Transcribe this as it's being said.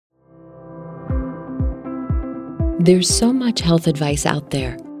There's so much health advice out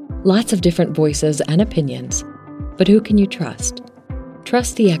there, lots of different voices and opinions. But who can you trust?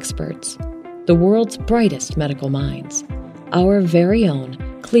 Trust the experts, the world's brightest medical minds, our very own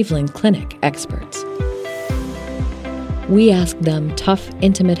Cleveland Clinic experts. We ask them tough,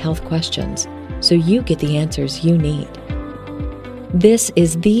 intimate health questions so you get the answers you need. This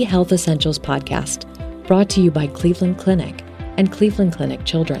is the Health Essentials Podcast, brought to you by Cleveland Clinic and Cleveland Clinic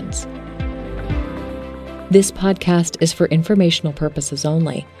Children's. This podcast is for informational purposes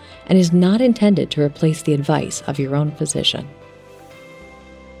only and is not intended to replace the advice of your own physician.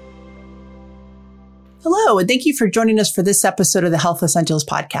 Hello, and thank you for joining us for this episode of the Health Essentials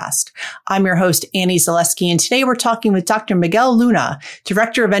Podcast. I'm your host, Annie Zaleski, and today we're talking with Dr. Miguel Luna,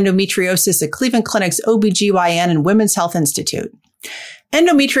 Director of Endometriosis at Cleveland Clinic's OBGYN and Women's Health Institute.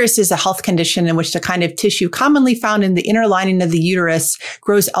 Endometriosis is a health condition in which the kind of tissue commonly found in the inner lining of the uterus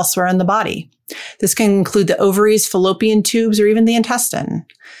grows elsewhere in the body. This can include the ovaries, fallopian tubes, or even the intestine.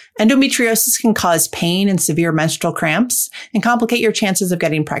 Endometriosis can cause pain and severe menstrual cramps and complicate your chances of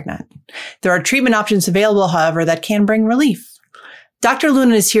getting pregnant. There are treatment options available, however, that can bring relief. Dr.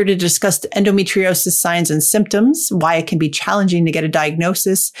 Luna is here to discuss the endometriosis signs and symptoms, why it can be challenging to get a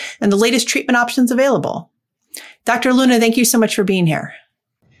diagnosis, and the latest treatment options available. Dr. Luna, thank you so much for being here.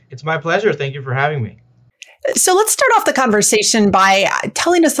 It's my pleasure. Thank you for having me. So let's start off the conversation by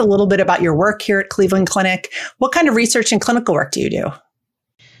telling us a little bit about your work here at Cleveland Clinic. What kind of research and clinical work do you do?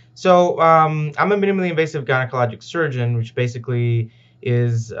 So I'm a minimally invasive gynecologic surgeon, which basically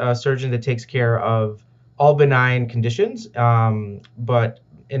is a surgeon that takes care of all benign conditions, but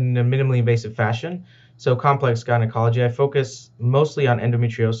in a minimally invasive fashion. So complex gynecology. I focus mostly on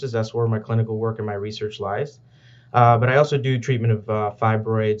endometriosis. That's where my clinical work and my research lies. But I also do treatment of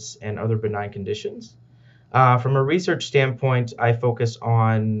fibroids and other benign conditions. From a research standpoint, I focus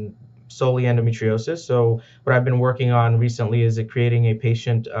on solely endometriosis. So what I've been working on recently is creating a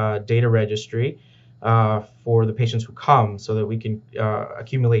patient data registry for the patients who come so that we can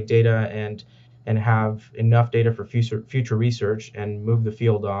accumulate data and have enough data for future research and move the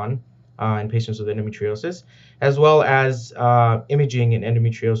field on in patients with endometriosis, as well as imaging in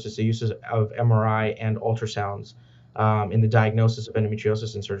endometriosis, the uses of MRI and ultrasounds in the diagnosis of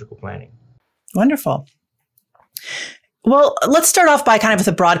endometriosis and surgical planning. Wonderful. Well, let's start off by kind of with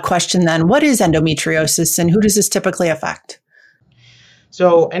a broad question then. What is endometriosis and who does this typically affect?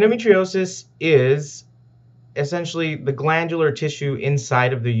 So endometriosis is essentially the glandular tissue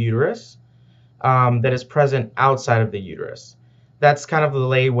inside of the uterus that is present outside of the uterus. That's kind of the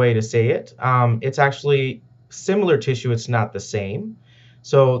lay way to say it. It's actually similar tissue. It's not the same.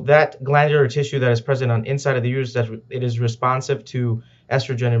 So that glandular tissue that is present on inside of the uterus, that it is responsive to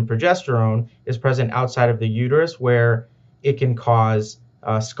estrogen and progesterone, is present outside of the uterus, where it can cause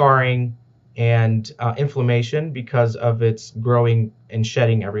scarring and inflammation because of its growing and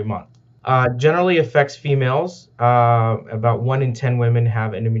shedding every month. Generally affects females. About 1 in 10 women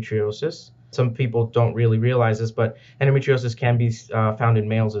have endometriosis. Some people don't really realize this, but endometriosis can be found in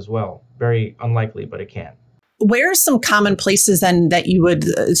males as well. Very unlikely, but it can. Where are some common places then that you would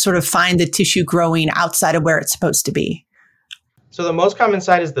sort of find the tissue growing outside of where it's supposed to be? So the most common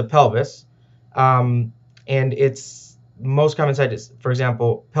site is the pelvis, and its most common site is, for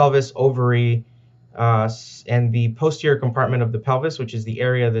example, pelvis, ovary, and the posterior compartment of the pelvis, which is the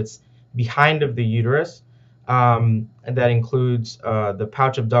area that's behind of the uterus. And that includes the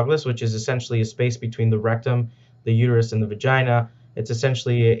pouch of Douglas, which is essentially a space between the rectum, the uterus, and the vagina. It's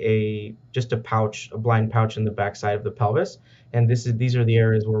essentially just a pouch, a blind pouch in the backside of the pelvis. And these are the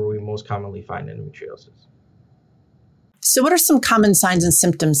areas where we most commonly find endometriosis. So what are some common signs and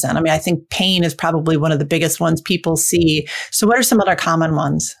symptoms then? I mean, I think pain is probably one of the biggest ones people see. So what are some other common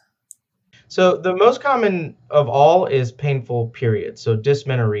ones? So the most common of all is painful periods, so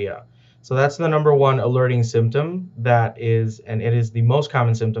dysmenorrhea. So that's the number one alerting symptom and it is the most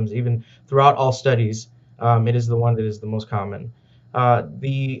common symptoms, even throughout all studies. It is the one that is the most common.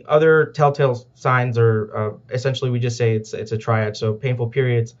 The other telltale signs are essentially, we just say it's a triad. So painful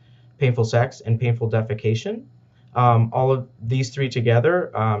periods, painful sex, and painful defecation. All of these three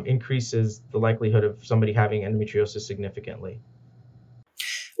together increases the likelihood of somebody having endometriosis significantly.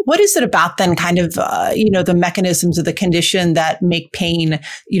 What is it about then kind of, the mechanisms of the condition that make pain,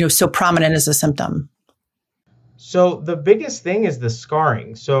 so prominent as a symptom? So the biggest thing is the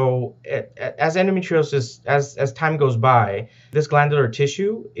scarring. So as endometriosis, as time goes by, this glandular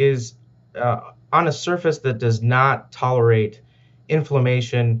tissue is on a surface that does not tolerate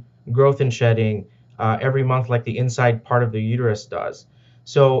inflammation, growth and shedding every month like the inside part of the uterus does.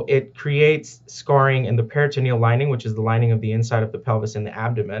 So it creates scarring in the peritoneal lining, which is the lining of the inside of the pelvis and the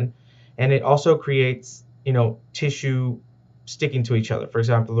abdomen. And it also creates tissue sticking to each other. For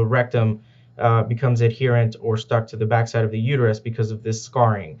example, the rectum becomes adherent or stuck to the backside of the uterus because of this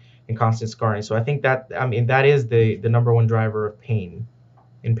scarring and constant scarring. So I think that is the number one driver of pain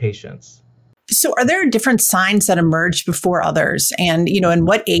in patients. So are there different signs that emerge before others? And, in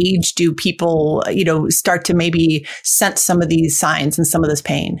what age do people, start to maybe sense some of these signs and some of this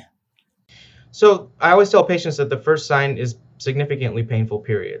pain? So I always tell patients that the first sign is significantly painful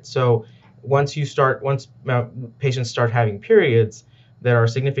period. So once patients start having periods that are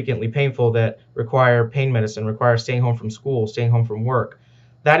significantly painful, that require pain medicine, require staying home from school, staying home from work,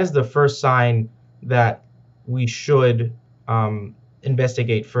 that is the first sign that we should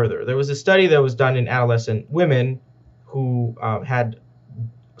investigate further. There was a study that was done in adolescent women who had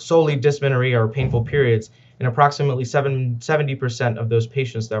solely dysmenorrhea or painful periods, and approximately 70% of those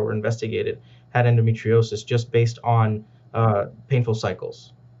patients that were investigated had endometriosis just based on painful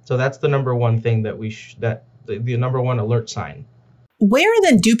cycles. So that's the number one thing that the number one alert sign. Where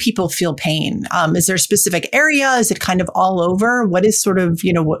then do people feel pain? Is there a specific area? Is it kind of all over? What is sort of,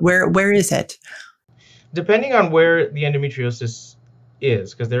 where is it? Depending on where the endometriosis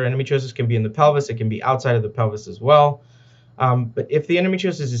is, because their endometriosis can be in the pelvis, it can be outside of the pelvis as well. But if the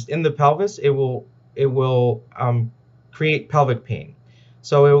endometriosis is in the pelvis, it will create pelvic pain.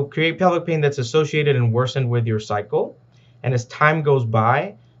 So it will create pelvic pain that's associated and worsened with your cycle. And as time goes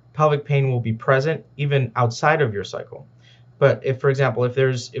by, pelvic pain will be present even outside of your cycle. But if, for example, if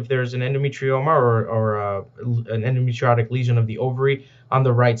there's an endometrioma or an endometriotic lesion of the ovary on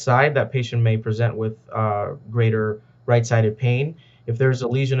the right side, that patient may present with greater right-sided pain. If there's a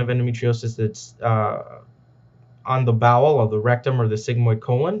lesion of endometriosis that's on the bowel or the rectum or the sigmoid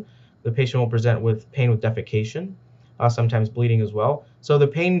colon, the patient will present with pain with defecation, sometimes bleeding as well. So the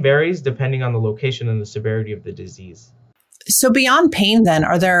pain varies depending on the location and the severity of the disease. So beyond pain, then,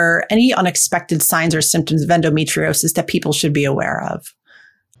 are there any unexpected signs or symptoms of endometriosis that people should be aware of?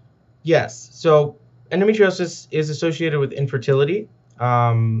 Yes. So endometriosis is associated with infertility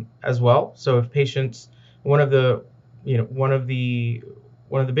as well. So if patients, one of the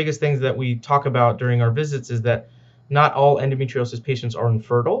biggest things that we talk about during our visits is that not all endometriosis patients are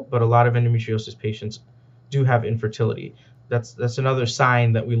infertile, but a lot of endometriosis patients do have infertility. That's another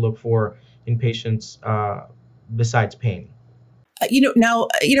sign that we look for in patients besides pain.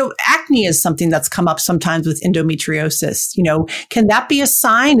 Acne is something that's come up sometimes with endometriosis. Can that be a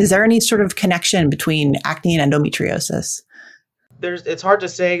sign? Is there any sort of connection between acne and endometriosis? It's hard to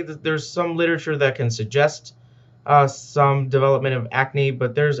say. That there's some literature that can suggest some development of acne,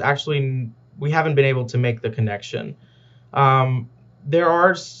 but we haven't been able to make the connection. There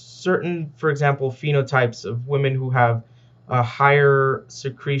are certain, for example, phenotypes of women who have a higher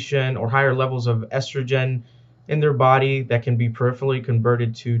secretion or higher levels of estrogen in their body that can be peripherally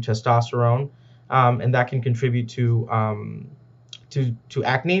converted to testosterone, and that can contribute to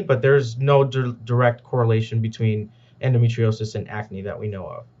acne. But there's no direct correlation between endometriosis and acne that we know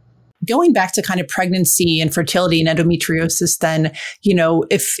of. Going back to kind of pregnancy and fertility and endometriosis, then,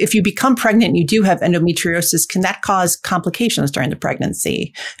 if you become pregnant and you do have endometriosis, can that cause complications during the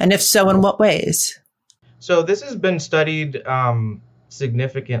pregnancy? And if so, in what ways? So this has been studied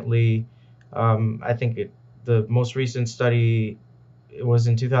significantly. I think the most recent study was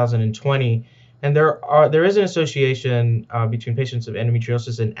in 2020, and there is an association between patients with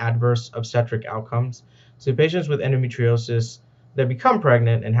endometriosis and adverse obstetric outcomes. So patients with endometriosis that become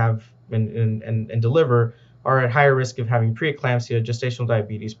pregnant and have and deliver are at higher risk of having preeclampsia, gestational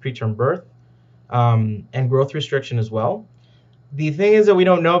diabetes, preterm birth, and growth restriction as well. The thing is that we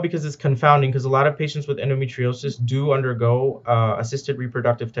don't know because it's confounding, because a lot of patients with endometriosis do undergo assisted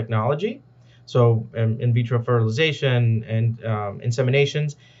reproductive technology, so in vitro fertilization and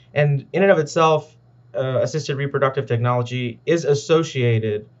inseminations, and in and of itself, assisted reproductive technology is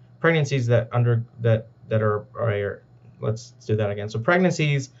associated pregnancies that are let's do that again. So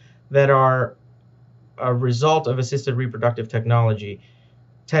pregnancies that are a result of assisted reproductive technology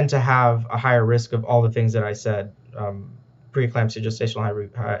tend to have a higher risk of all the things that I said, preeclampsia,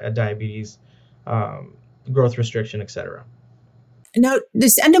 gestational diabetes, growth restriction, etc. Now,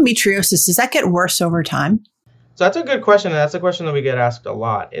 this endometriosis, does that get worse over time? So that's a good question, and that's a question that we get asked a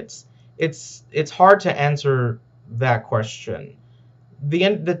lot. It's hard to answer that question.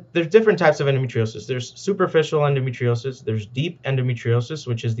 There's different types of endometriosis. There's superficial endometriosis. There's deep endometriosis,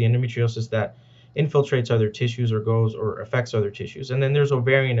 which is the endometriosis that infiltrates other tissues or goes or affects other tissues. And then there's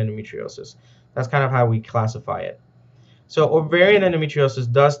ovarian endometriosis. That's kind of how we classify it. So ovarian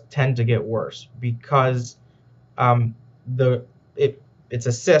endometriosis does tend to get worse because it's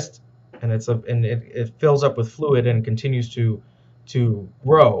a cyst and it fills up with fluid and continues to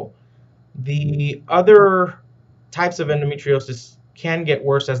grow. The other types of endometriosis can get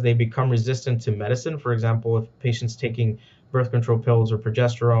worse as they become resistant to medicine. For example, if patients taking birth control pills or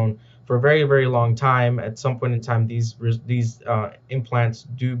progesterone for a very, very long time, at some point in time, these implants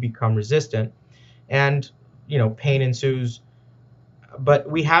do become resistant, and pain ensues. But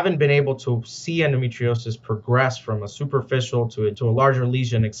we haven't been able to see endometriosis progress from a superficial to a larger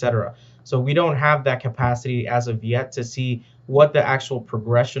lesion, etc. So we don't have that capacity as of yet to see what the actual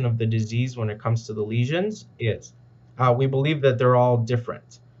progression of the disease when it comes to the lesions is. We believe that they're all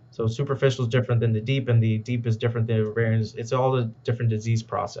different. So superficial is different than the deep, and the deep is different than the ovarian. It's all a different disease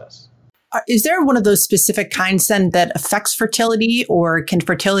process. Is there one of those specific kinds then that affects fertility, or can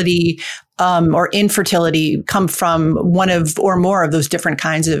fertility or infertility come from one of or more of those different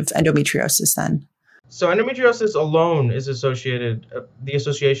kinds of endometriosis then? So endometriosis alone is associated, the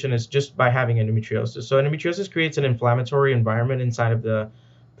association is just by having endometriosis. So endometriosis creates an inflammatory environment inside of the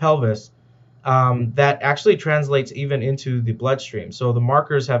pelvis that actually translates even into the bloodstream. So the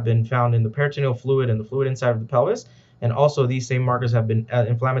markers have been found in the peritoneal fluid and the fluid inside of the pelvis. And also these same markers have been,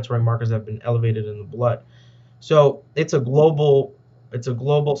 inflammatory markers have been elevated in the blood. So it's a global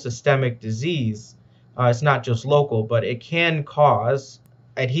systemic disease. It's not just local, but it can cause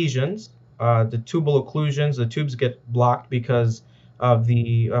adhesions. The tubal occlusions, the tubes get blocked because of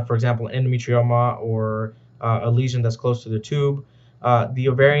for example, endometrioma or a lesion that's close to the tube. The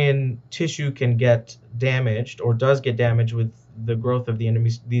ovarian tissue can get damaged or does get damaged with the growth of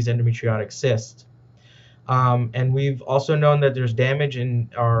these endometriotic cysts. And we've also known that there's damage in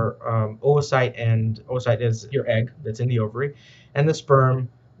our oocyte, and oocyte is your egg that's in the ovary, and the sperm,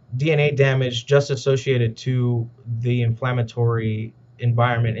 DNA damage just associated to the inflammatory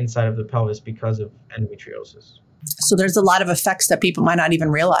environment inside of the pelvis because of endometriosis. So there's a lot of effects that people might not even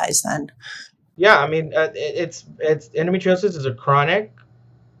realize then. Yeah, I mean, it's endometriosis is a chronic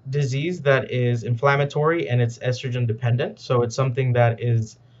disease that is inflammatory and it's estrogen dependent. So it's something that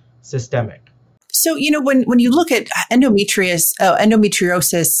is systemic. So, when you look at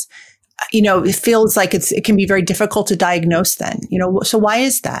endometriosis, it feels like it can be very difficult to diagnose then, so why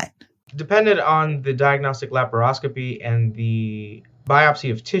is that? Dependent on the diagnostic laparoscopy and the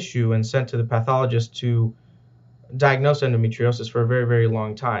biopsy of tissue and sent to the pathologist to diagnose endometriosis for a very, very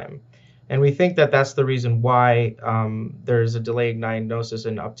long time. And we think that that's the reason why there's a delay in diagnosis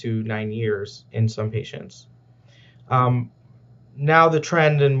in up to 9 years in some patients. Now the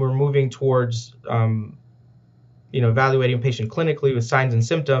trend, and we're moving towards, evaluating a patient clinically with signs and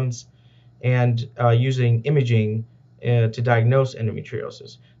symptoms and using imaging to diagnose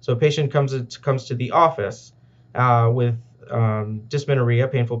endometriosis. So a patient comes to the office with dysmenorrhea,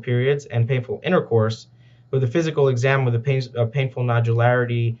 painful periods, and painful intercourse, with a physical exam with a painful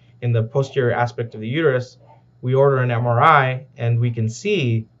nodularity in the posterior aspect of the uterus. We order an MRI, and we can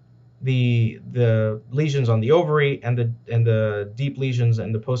see the lesions on the ovary and the deep lesions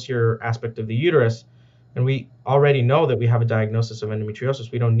in the posterior aspect of the uterus, and we already know that we have a diagnosis of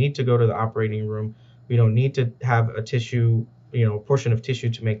endometriosis. We don't need to go to the operating room. We don't need to have a tissue, portion of tissue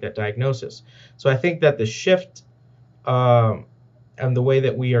to make that diagnosis. So I think that the shift and the way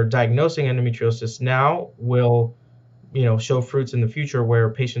that we are diagnosing endometriosis now will, show fruits in the future where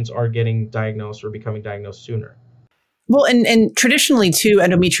patients are getting diagnosed or becoming diagnosed sooner. Well, and traditionally, too,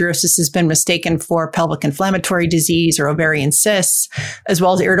 endometriosis has been mistaken for pelvic inflammatory disease or ovarian cysts, as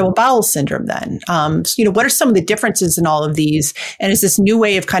well as irritable bowel syndrome then. What are some of the differences in all of these? And is this new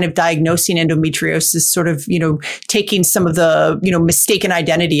way of kind of diagnosing endometriosis sort of, taking some of the, mistaken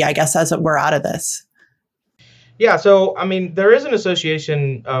identity, I guess, as it were, out of this? Yeah, so, I mean, there is an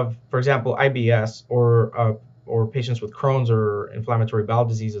association of, for example, IBS or patients with Crohn's or inflammatory bowel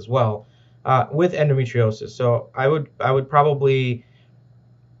disease as well. With endometriosis. So I would probably,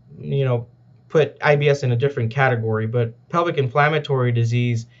 put IBS in a different category, but pelvic inflammatory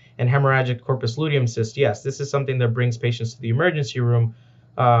disease and hemorrhagic corpus luteum cyst, yes, this is something that brings patients to the emergency room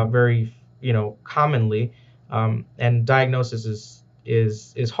very, commonly. And diagnosis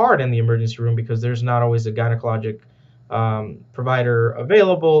is hard in the emergency room because there's not always a gynecologic provider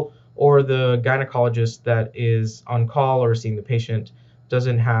available, or the gynecologist that is on call or seeing the patient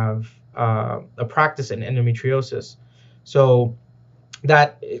doesn't have a practice in endometriosis. So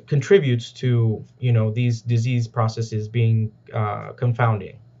that contributes to, these disease processes being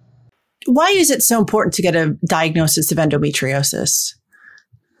confounding. Why is it so important to get a diagnosis of endometriosis?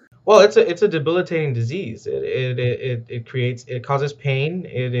 Well, it's a debilitating disease. It causes pain.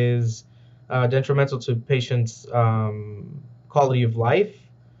 It is detrimental to patients' quality of life,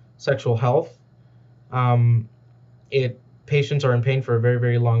 sexual health. Patients are in pain for a very,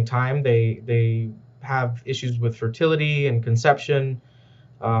 very long time. They have issues with fertility and conception.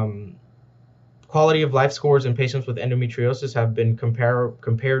 quality of life scores in patients with endometriosis have been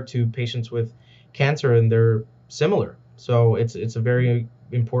compared to patients with cancer, and they're similar. So it's a very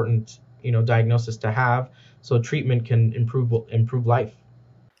important, diagnosis to have, so treatment can improve life.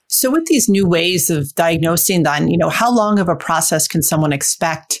 So with these new ways of diagnosing then, how long of a process can someone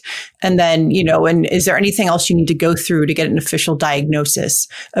expect? And then, and is there anything else you need to go through to get an official diagnosis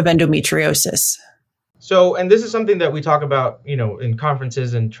of endometriosis? So, and this is something that we talk about, in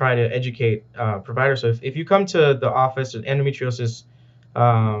conferences and try to educate providers. So if you come to the office of Endometriosis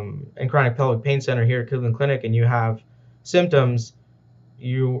and Chronic Pelvic Pain Center here at Cleveland Clinic and you have symptoms,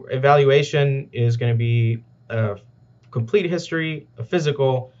 your evaluation is going to be a complete history, a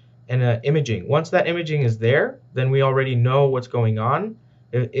physical, and imaging. Once that imaging is there, then we already know what's going on.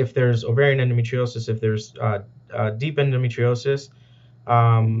 If there's ovarian endometriosis, if there's deep endometriosis,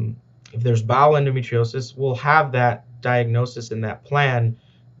 if there's bowel endometriosis, we'll have that diagnosis and that plan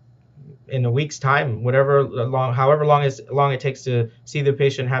in a week's time, however long it takes to see the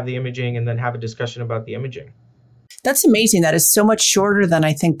patient, have the imaging, and then have a discussion about the imaging. That's amazing. That is so much shorter than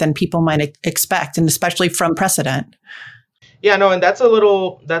I think than people might expect, and especially from precedent. Yeah, no, and that's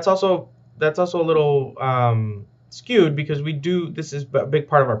also a little skewed because this is a big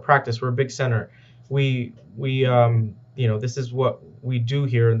part of our practice. We're a big center. We this is what we do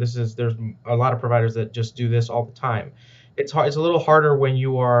here, and there's a lot of providers that just do this all the time. It's hard. It's a little harder when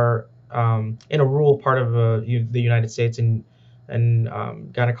you are in a rural part of the United States, and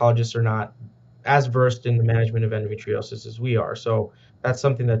gynecologists are not as versed in the management of endometriosis as we are. So that's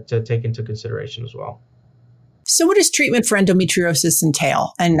something to take into consideration as well. So what does treatment for endometriosis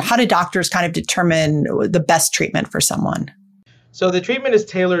entail, and how do doctors kind of determine the best treatment for someone? So the treatment is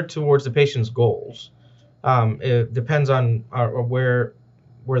tailored towards the patient's goals. It depends on where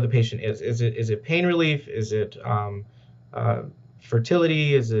the patient is. Is it pain relief? Is it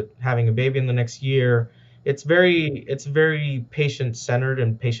fertility? Is it having a baby in the next year? It's very patient-centered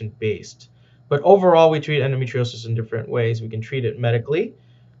and patient-based. But overall, we treat endometriosis in different ways. We can treat it medically,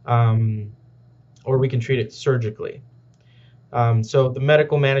 or we can treat it surgically. So the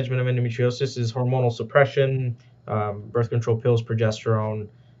medical management of endometriosis is hormonal suppression, birth control pills, progesterone,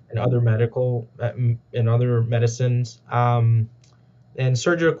 and other medicines. And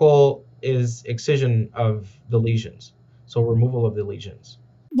surgical is excision of the lesions, so removal of the lesions.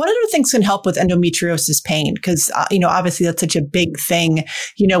 What other things can help with endometriosis pain? Because, obviously that's such a big thing.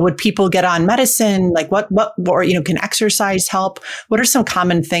 Would people get on medicine? Like what, or, can exercise help? What are some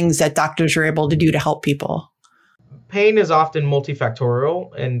common things that doctors are able to do to help people? Pain is often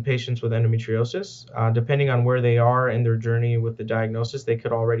multifactorial in patients with endometriosis. Depending on where they are in their journey with the diagnosis, they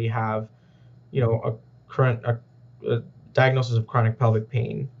could already have, a diagnosis of chronic pelvic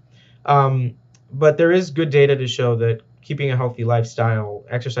pain. But there is good data to show that keeping a healthy lifestyle,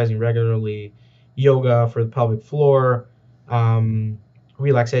 exercising regularly, yoga for the pelvic floor,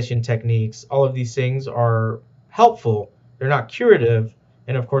 relaxation techniques, all of these things are helpful. They're not curative.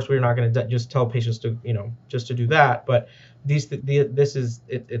 And of course, we're not going to just tell patients to, just to do that. But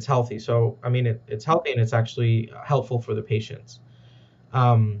it's healthy. So, it's healthy and it's actually helpful for the patients.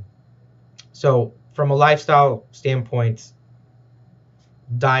 So from a lifestyle standpoint,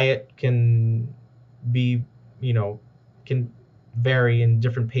 diet can be, can vary in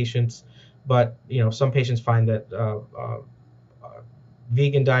different patients, but some patients find that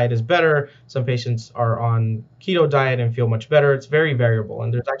vegan diet is better. Some patients are on keto diet and feel much better. It's very variable,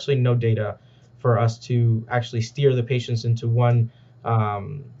 and there's actually no data for us to actually steer the patients into one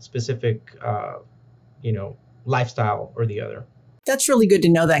specific lifestyle or the other. That's really good to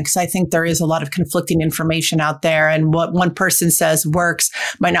know then, because I think there is a lot of conflicting information out there, and what one person says works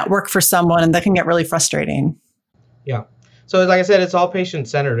might not work for someone, and that can get really frustrating. Yeah. So like I said, it's all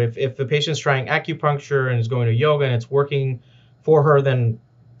patient-centered. If the patient's trying acupuncture and is going to yoga and it's working for her, then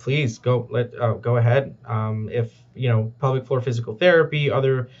please go ahead. If pelvic floor physical therapy,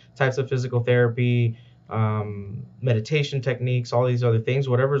 other types of physical therapy, meditation techniques, all these other things,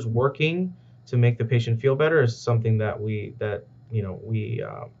 whatever's working to make the patient feel better is something that we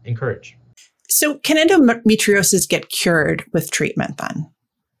encourage. So can endometriosis get cured with treatment then?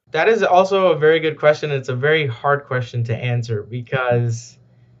 That is also a very good question. It's a very hard question to answer because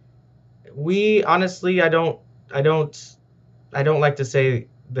I don't like to say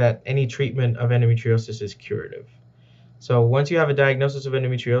that any treatment of endometriosis is curative. So once you have a diagnosis of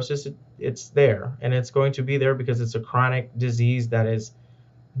endometriosis, it's there, and it's going to be there because it's a chronic disease that is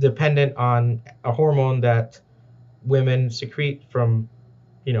dependent on a hormone that women secrete from,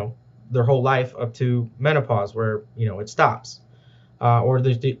 their whole life up to menopause, where, it stops. Or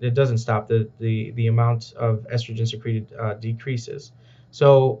it doesn't stop. The amount of estrogen secreted decreases.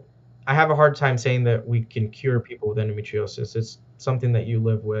 So, I have a hard time saying that we can cure people with endometriosis. It's something that you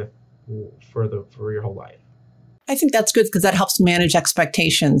live with for your whole life. I think that's good because that helps manage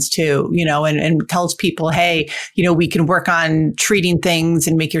expectations too, and tells people, hey, we can work on treating things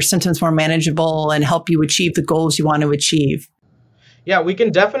and make your symptoms more manageable and help you achieve the goals you want to achieve. Yeah, we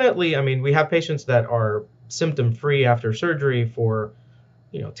can definitely. I mean, we have patients that are symptom free after surgery for,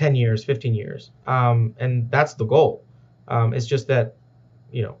 10 years, 15 years. And that's the goal. It's just that,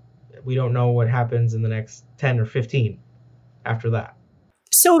 we don't know what happens in the next 10 or 15 after that.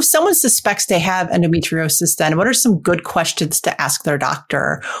 So if someone suspects they have endometriosis, then what are some good questions to ask their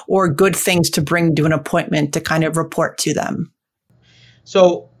doctor or good things to bring to an appointment to kind of report to them?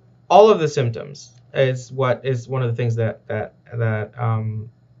 So all of the symptoms is one of the things that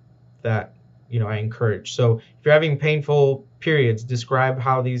I encourage. So if you're having painful periods, describe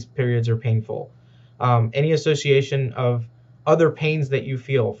how these periods are painful. Any association of other pains that you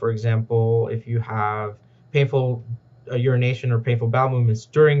feel, for example, if you have painful urination or painful bowel movements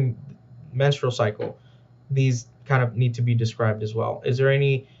during menstrual cycle, these kind of need to be described as well. Is there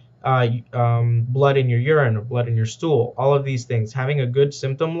any blood in your urine or blood in your stool? All of these things, having a good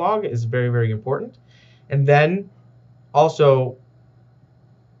symptom log is very, very important. And then also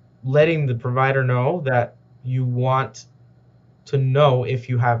letting the provider know that you want to know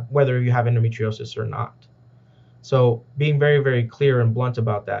whether you have endometriosis or not. So being very, very clear and blunt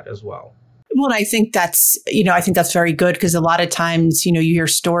about that as well. Well, I think that's very good because a lot of times, you hear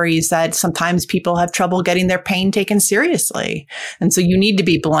stories that sometimes people have trouble getting their pain taken seriously. And so you need to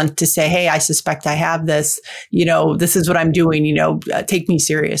be blunt to say, hey, I suspect I have this, this is what I'm doing, take me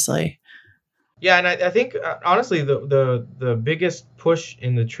seriously. Yeah. And I think, honestly, the biggest push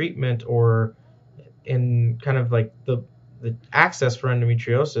in the treatment or in kind of like the access for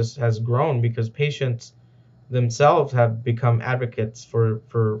endometriosis has grown because patients themselves have become advocates for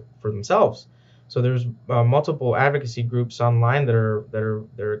themselves. So there's multiple advocacy groups online that are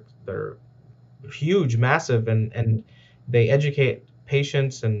huge, massive, and they educate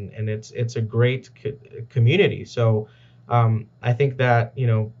patients, and it's a great community. So I think that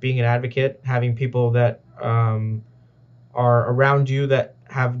being an advocate, having people that are around you that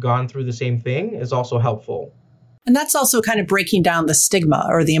have gone through the same thing is also helpful. And that's also kind of breaking down the stigma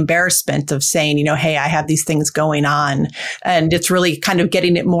or the embarrassment of saying, hey, I have these things going on. And it's really kind of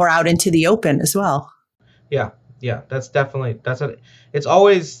getting it more out into the open as well. Yeah. It's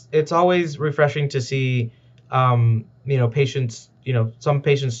always refreshing to see, patients, some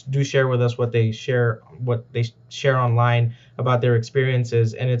patients do share with us what they share online about their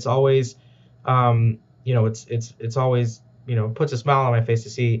experiences. And it's always, it's always, puts a smile on my face to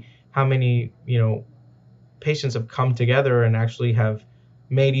see how many, patients have come together and actually have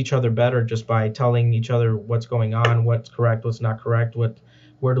made each other better just by telling each other what's going on, what's correct, what's not correct,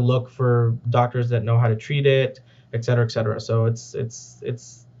 where to look for doctors that know how to treat it, et cetera, et cetera. So it's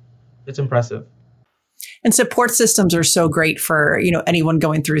impressive. And support systems are so great for, anyone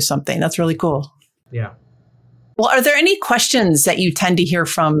going through something. That's really cool. Yeah. Well, are there any questions that you tend to hear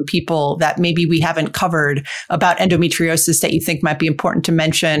from people that maybe we haven't covered about endometriosis that you think might be important to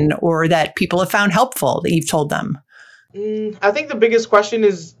mention or that people have found helpful that you've told them? I think the biggest question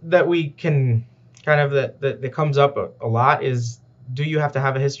is that we can kind of that comes up a lot is, do you have to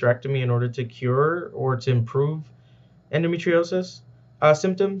have a hysterectomy in order to cure or to improve endometriosis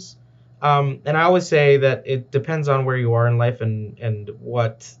symptoms? And I always say that it depends on where you are in life and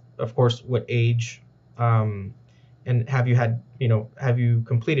what age. And have you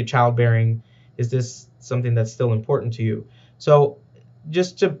completed childbearing? Is this something that's still important to you? So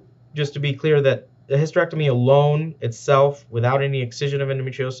just to be clear that the hysterectomy alone itself, without any excision of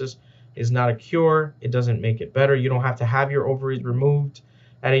endometriosis, is not a cure. It doesn't make it better. You don't have to have your ovaries removed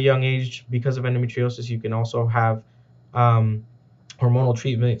at a young age because of endometriosis. You can also have hormonal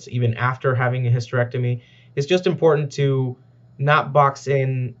treatments even after having a hysterectomy. It's just important to not box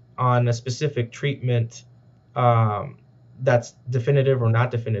in on a specific treatment that's definitive or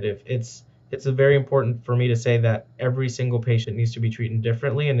not definitive. It's very important for me to say that every single patient needs to be treated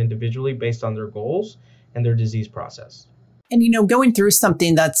differently and individually based on their goals and their disease process. And, going through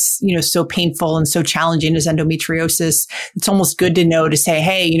something that's, so painful and so challenging as endometriosis, it's almost good to know to say,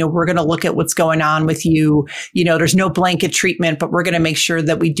 hey, we're going to look at what's going on with you. There's no blanket treatment, but we're going to make sure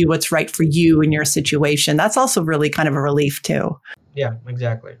that we do what's right for you in your situation. That's also really kind of a relief too. Yeah,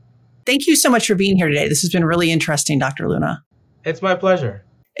 exactly. Thank you so much for being here today. This has been really interesting, Dr. Luna. It's my pleasure.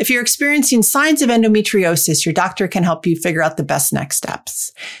 If you're experiencing signs of endometriosis, your doctor can help you figure out the best next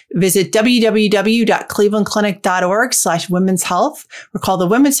steps. Visit www.clevelandclinic.org/women's health or call the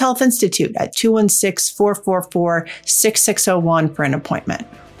Women's Health Institute at 216-444-6601 for an appointment.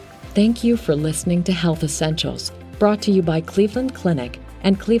 Thank you for listening to Health Essentials, brought to you by Cleveland Clinic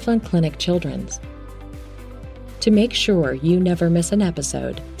and Cleveland Clinic Children's. To make sure you never miss an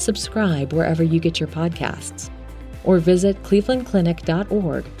episode, subscribe wherever you get your podcasts, or visit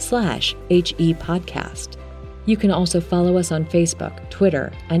clevelandclinic.org/HE podcast. You can also follow us on Facebook,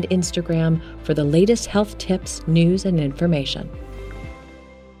 Twitter, and Instagram for the latest health tips, news, and information.